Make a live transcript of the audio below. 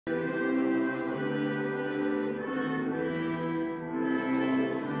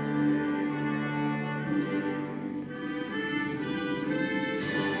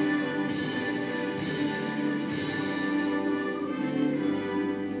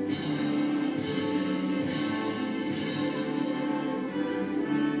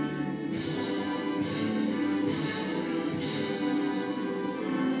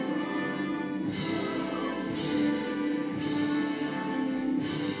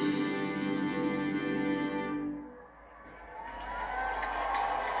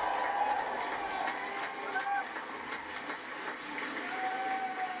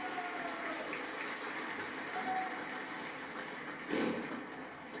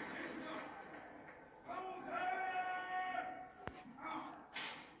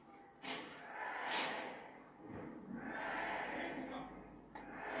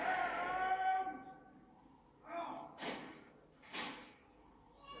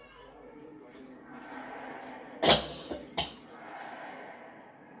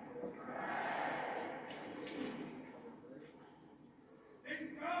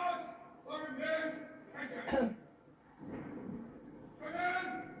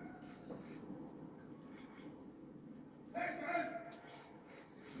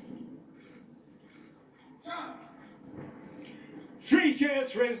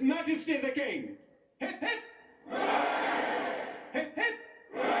cheers for His Majesty the King. Hip hip! Hip hip!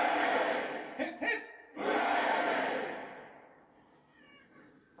 Hip hip!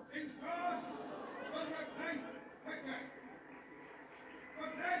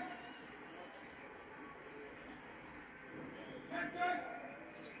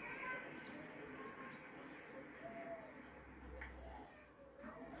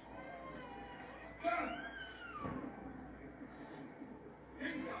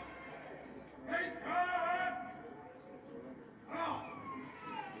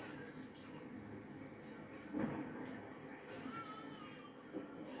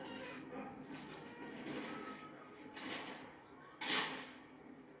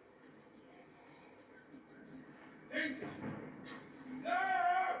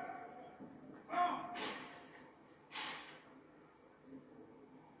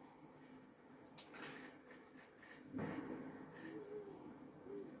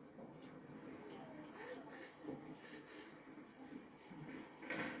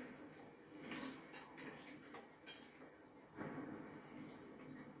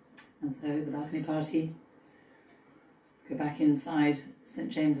 And so the balcony party go back inside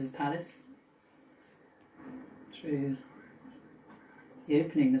St James's Palace through the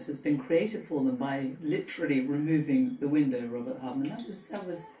opening that has been created for them by literally removing the window, Robert Hardman. That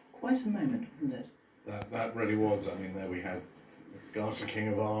was quite a moment, wasn't it? That really was. I mean, there we had Garter King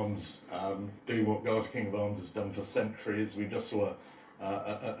of Arms doing what Garter King of Arms has done for centuries. We just saw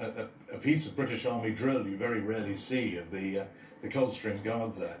a piece of British Army drill you very rarely see of the Coldstream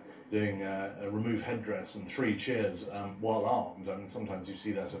Guards there, doing a remove headdress and 3 cheers while armed. I mean, sometimes you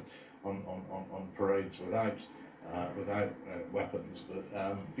see that on parades without weapons,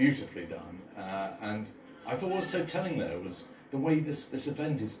 but beautifully done. And I thought what was so telling there was the way this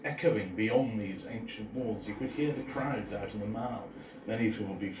event is echoing beyond these ancient walls. You could hear the crowds out in the Mall. Many of whom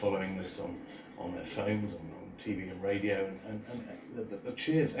will be following this on their phones, on TV and radio, and the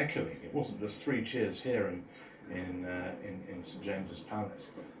cheers echoing. It wasn't just 3 cheers here in St James's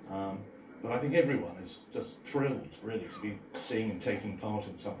Palace. But I think everyone is just thrilled, really, to be seeing and taking part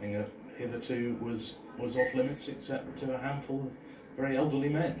in something that hitherto was off limits, except to a handful of very elderly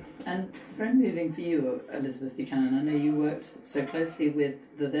men. And very moving for you, Elizabeth Buchanan. I know you worked so closely with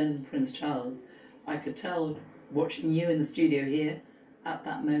the then Prince Charles. I could tell, watching you in the studio here at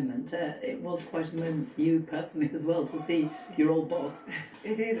that moment, it was quite a moment for you personally as well, to see your old boss.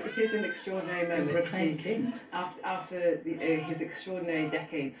 It is an extraordinary moment. Proclaimed king. After his extraordinary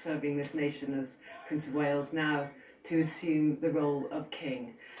decades serving this nation as Prince of Wales, now to assume the role of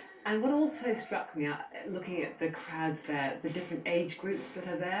king. And what also struck me, looking at the crowds there, the different age groups that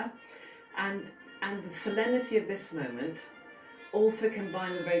are there, and the solemnity of this moment, also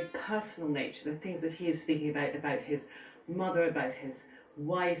combined with a very personal nature, the things that he is speaking about his mother, about his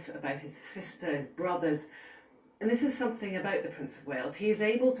wife, about his sister, his brothers. And this is something about the Prince of Wales. He is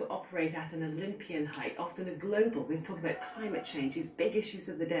able to operate at an Olympian height, often a global. He's talking about climate change, these big issues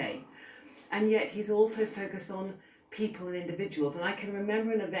of the day. And yet he's also focused on people and individuals. And I can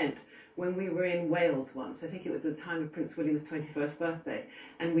remember an event when we were in Wales once. I think it was at the time of Prince William's 21st birthday.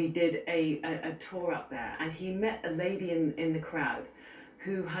 And we did a tour up there. And he met a lady in the crowd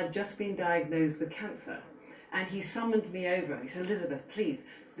who had just been diagnosed with cancer. And he summoned me over and he said, "Elizabeth, please,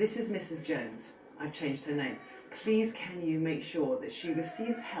 this is Mrs. Jones. I've changed her name. Please can you make sure that she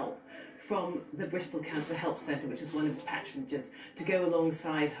receives help from the Bristol Cancer Help Centre, which is one of its patronages, to go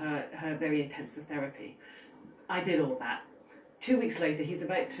alongside her very intensive therapy." I did all that. 2 weeks later, he's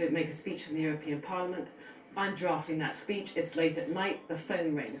about to make a speech in the European Parliament. I'm drafting that speech. It's late at night. The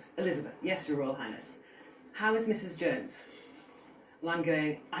phone rings. "Elizabeth, yes, Your Royal Highness. How is Mrs. Jones?" And I'm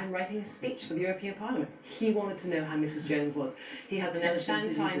going, I'm writing a speech for the European Parliament. He wanted to know how Mrs. Jones was. He has an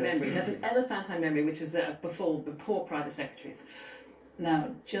elephantine memory. He has an elephantine memory, which is before private secretaries.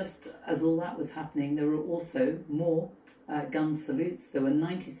 Now, just as all that was happening, there were also more gun salutes. There were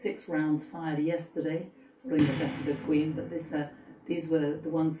 96 rounds fired yesterday following the death of the Queen, but these were the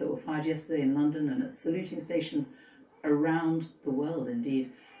ones that were fired yesterday in London and at saluting stations around the world,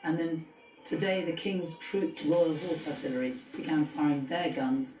 indeed. And then today, the King's Troop Royal Horse Artillery began firing their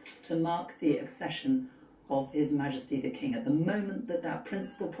guns to mark the accession of His Majesty the King. At the moment that that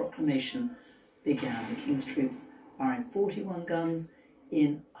principal proclamation began, the King's troops firing 41 guns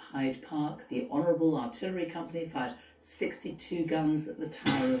in Hyde Park. The Honourable Artillery Company fired 62 guns at the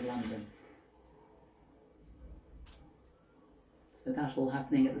Tower of London. So that all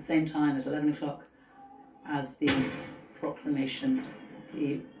happening at the same time at 11 o'clock as the proclamation,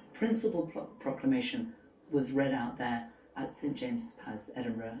 the principal proclamation, was read out there at St James's Palace,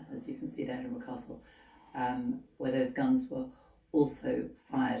 Edinburgh, as you can see there, Edinburgh Castle, where those guns were also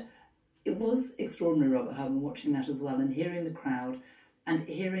fired. It was extraordinary, Robert Herman, watching that as well, and hearing the crowd and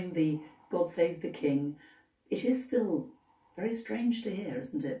hearing the God Save the King. It is still very strange to hear,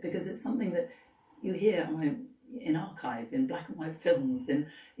 isn't it? Because it's something that you hear in archive, in black and white films, in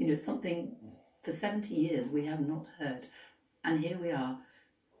something for 70 years we have not heard. And here we are,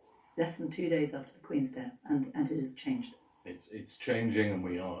 less than 2 days after the Queen's death, and it has changed. It's changing, and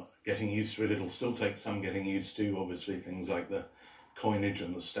we are getting used to it. It'll still take some getting used to. Obviously, things like the coinage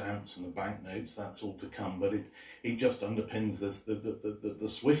and the stamps and the banknotes, that's all to come. But it just underpins the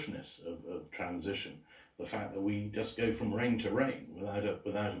swiftness of transition. The fact that we just go from reign to reign without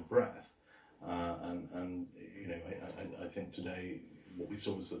a breath. I think today what we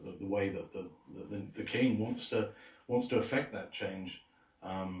saw was that the way that the king wants to affect that change,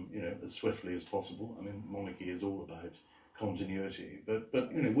 as swiftly as possible. I mean, monarchy is all about continuity, but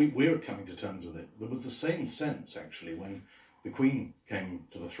we're coming to terms with it. There was the same sense actually when the Queen came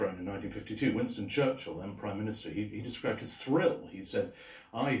to the throne in 1952. Winston Churchill, then Prime Minister, he described his thrill. He said,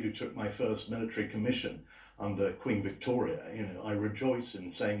 "I, who took my first military commission under Queen Victoria, I rejoice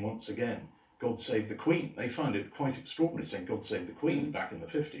in saying once again, God save the Queen." They found it quite extraordinary saying God save the Queen back in the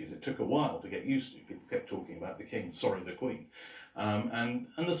 50s. It took a while to get used to. People kept talking about the King, sorry, the Queen. And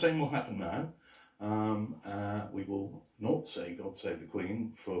the same will happen now. We will not say God save the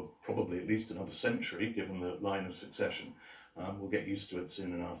Queen for probably at least another century, given the line of succession. We'll get used to it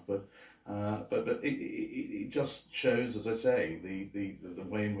soon enough. But it just shows, as I say, the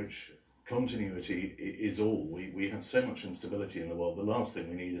way in which continuity is all. We have so much instability in the world. The last thing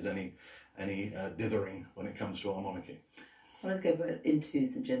we need is any dithering when it comes to our monarchy. Well, let's go into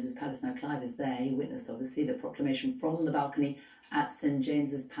St James's Palace now. Clive is there. He witnessed, obviously, the proclamation from the balcony at St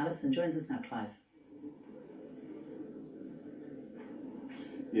James's Palace and joins us now, Clive.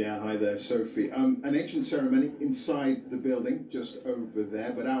 Yeah, hi there, Sophie. An ancient ceremony inside the building, just over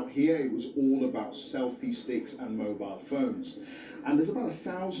there, but out here it was all about selfie sticks and mobile phones. And there's about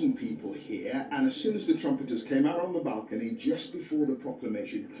 1,000 people here, and as soon as the trumpeters came out on the balcony, just before the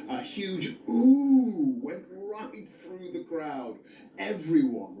proclamation, a huge ooh went right through the crowd.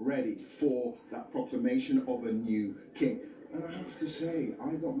 Everyone ready for that proclamation of a new king. And I have to say, I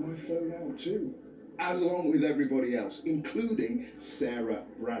got my phone out too, as along with everybody else, including Sarah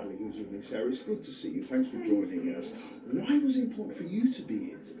Bradley, who's with me. Sarah, it's good to see you. Thanks for joining us. Why was it important for you to be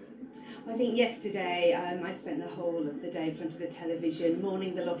here today? I think yesterday I spent the whole of the day in front of the television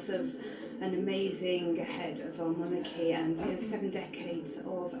mourning the loss of an amazing head of our monarchy, and 7 decades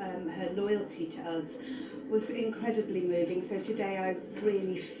of her loyalty to us was incredibly moving. So today I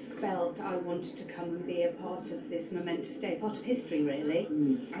really felt I wanted to come and be a part of this momentous day, part of history really.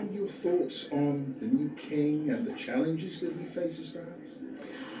 And your thoughts on the new king and the challenges that he faces perhaps?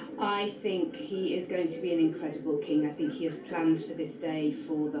 I think he is going to be an incredible king. I think he has planned for this day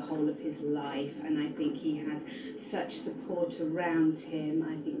for the whole of his life, and I think he has such support around him.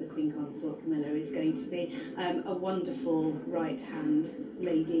 I think the Queen Consort Camilla is going to be a wonderful right-hand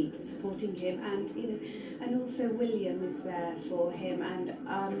lady supporting him, and also William is there for him, and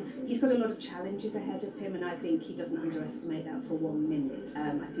he's got a lot of challenges ahead of him, and I think he doesn't underestimate that for 1 minute.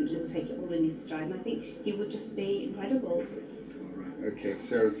 I think he'll take it all in his stride, and I think he would just be incredible. Okay,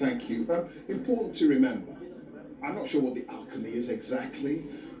 Sarah, thank you. Important to remember, I'm not sure what the alchemy is exactly,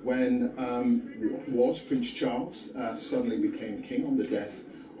 when Prince Charles suddenly became king on the death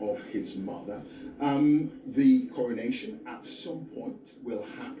of his mother. The coronation at some point will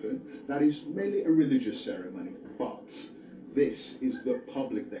happen. That is mainly a religious ceremony, but this is the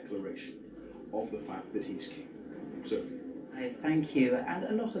public declaration of the fact that he's king. Sophie. Thank you. And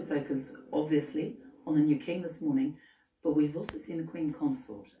a lot of focus, obviously, on the new king this morning. But we've also seen the Queen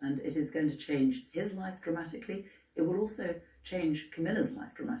Consort, and it is going to change his life dramatically. It will also change Camilla's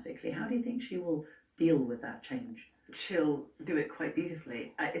life dramatically. How do you think she will deal with that change? She'll do it quite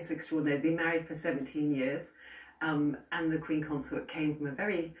beautifully. It's extraordinary. They've been married for 17 years, and the Queen Consort came from a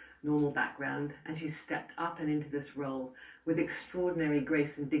very normal background, and she stepped up and into this role with extraordinary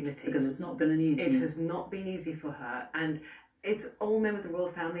grace and dignity. Because it's not been an easy... It has not been easy for her, and it's all members of the royal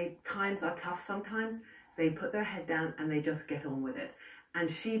family. Times are tough sometimes. They put their head down and they just get on with it. And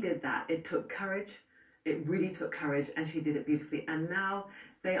she did that. It took courage. It really took courage, and she did it beautifully. And now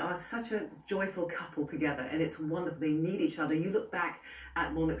they are such a joyful couple together, and it's wonderful. They need each other. You look back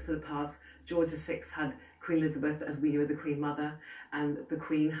at monarchs of the past. George VI had Queen Elizabeth, as we knew, the Queen Mother, and the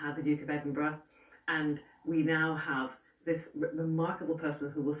Queen had the Duke of Edinburgh. And we now have this remarkable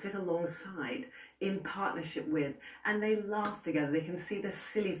person who will sit alongside in partnership with, and they laugh together. They can see the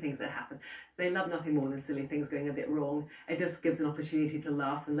silly things that happen. They love nothing more than silly things going a bit wrong. It just gives an opportunity to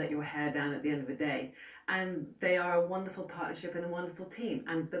laugh and let your hair down at the end of the day. and they are a wonderful partnership and a wonderful team,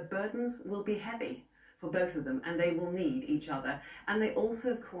 and the burdens will be heavy for both of them, and they will need each other. And they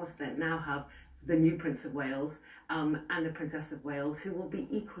also, of course, then now have the new Prince of Wales and the Princess of Wales, who will be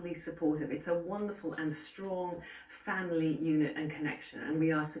equally supportive. It's a wonderful and strong family unit and connection, and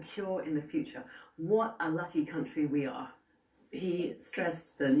we are secure in the future. What a lucky country we are. He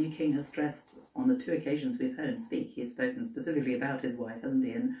stressed, the new king has stressed on the 2 occasions we've heard him speak, he has spoken specifically about his wife, hasn't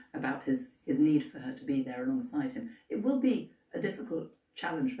he, and about his need for her to be there alongside him. It will be a difficult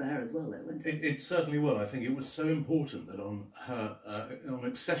challenge for her as well, though, won't it? It certainly will. I think it was so important that on her on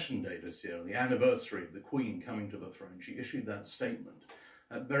Accession Day this year, on the anniversary of the Queen coming to the throne, she issued that statement,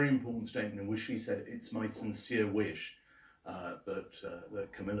 a very important statement in which she said, "It's my sincere wish that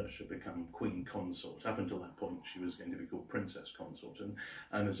Camilla should become Queen Consort." Up until that point, she was going to be called Princess Consort, and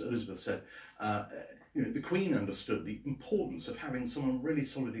as Elizabeth said, the Queen understood the importance of having someone really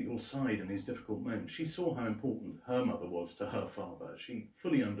solid at your side in these difficult moments. She saw how important her mother was to her father. She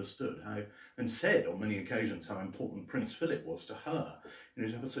fully understood how, and said on many occasions, how important Prince Philip was to her. To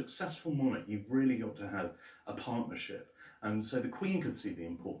have a successful monarch, you've really got to have a partnership. And so the Queen could see the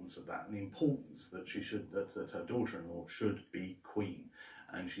importance of that, and the importance that that her daughter-in-law should be Queen.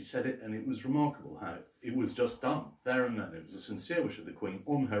 And she said it, and it was remarkable how it was just done there and then. It was a sincere wish of the Queen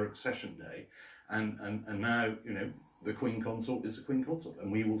on her accession day, and now the Queen Consort is the Queen Consort,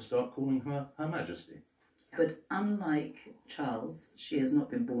 and we will start calling her Her Majesty. But unlike Charles, she has not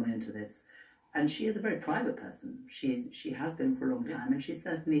been born into this, and she is a very private person. She has been for a long time, and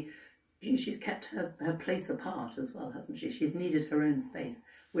she's kept her place apart as well, hasn't she? She's needed her own space,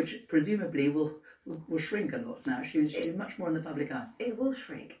 which presumably will shrink a lot now. She's much more in the public eye. It will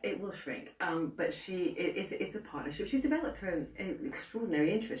shrink. But it's a partnership. She's developed her own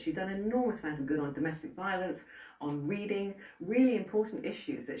extraordinary interest. She's done an enormous amount of good on domestic violence, on reading, really important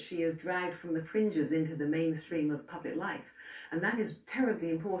issues that she has dragged from the fringes into the mainstream of public life. And that is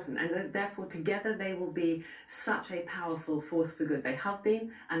terribly important. And therefore, together, they will be such a powerful force for good. They have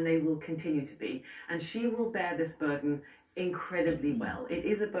been, and they will continue to be. And she will bear this burden incredibly well. It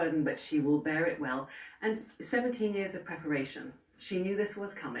is a burden, but she will bear it well. And 17 years of preparation. She knew this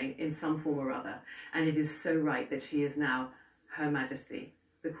was coming in some form or other. And it is so right that she is now Her Majesty,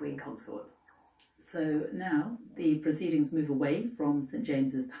 the Queen Consort. So now the proceedings move away from St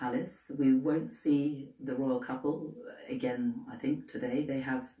James's Palace. We won't see the royal couple again, I think, today. They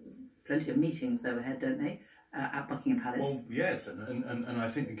have plenty of meetings overhead, don't they, at Buckingham Palace? Well, yes, and I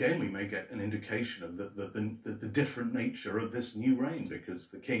think, again, we may get an indication of the different nature of this new reign, because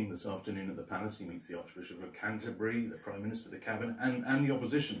the King this afternoon at the Palace, he meets the Archbishop of Canterbury, the Prime Minister, the Cabinet, and the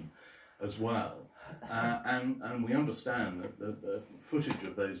opposition as well. And we understand that the footage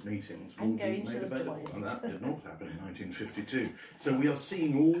of those meetings will be made available, and that did not happen in 1952. So we are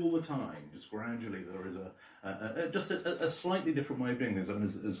seeing all the time, just gradually, there is a slightly different way of doing things. I mean,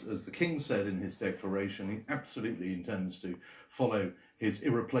 as the King said in his declaration, he absolutely intends to follow his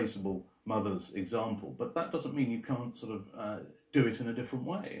irreplaceable mother's example, but that doesn't mean you can't sort of do it in a different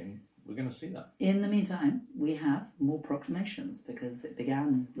way. And we're going to see that. In the meantime, we have more proclamations, because it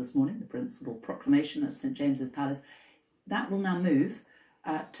began this morning, the principal proclamation at St James's Palace. That will now move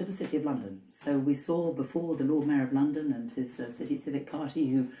to the City of London. So we saw before the Lord Mayor of London and his City Civic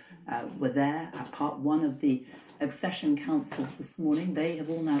Party, who were there at part 1 of the Accession Council this morning. They have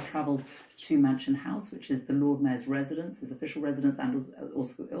all now travelled to Mansion House, which is the Lord Mayor's residence, his official residence, and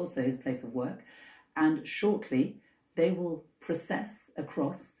also his place of work. And shortly, they will process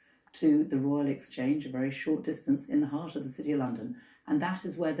across to the Royal Exchange, a very short distance in the heart of the City of London. And that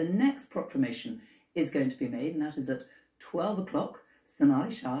is where the next proclamation is going to be made, and that is at 12 o'clock.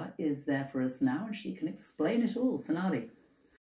 Sonali Shah is there for us now, and she can explain it all. Sonali.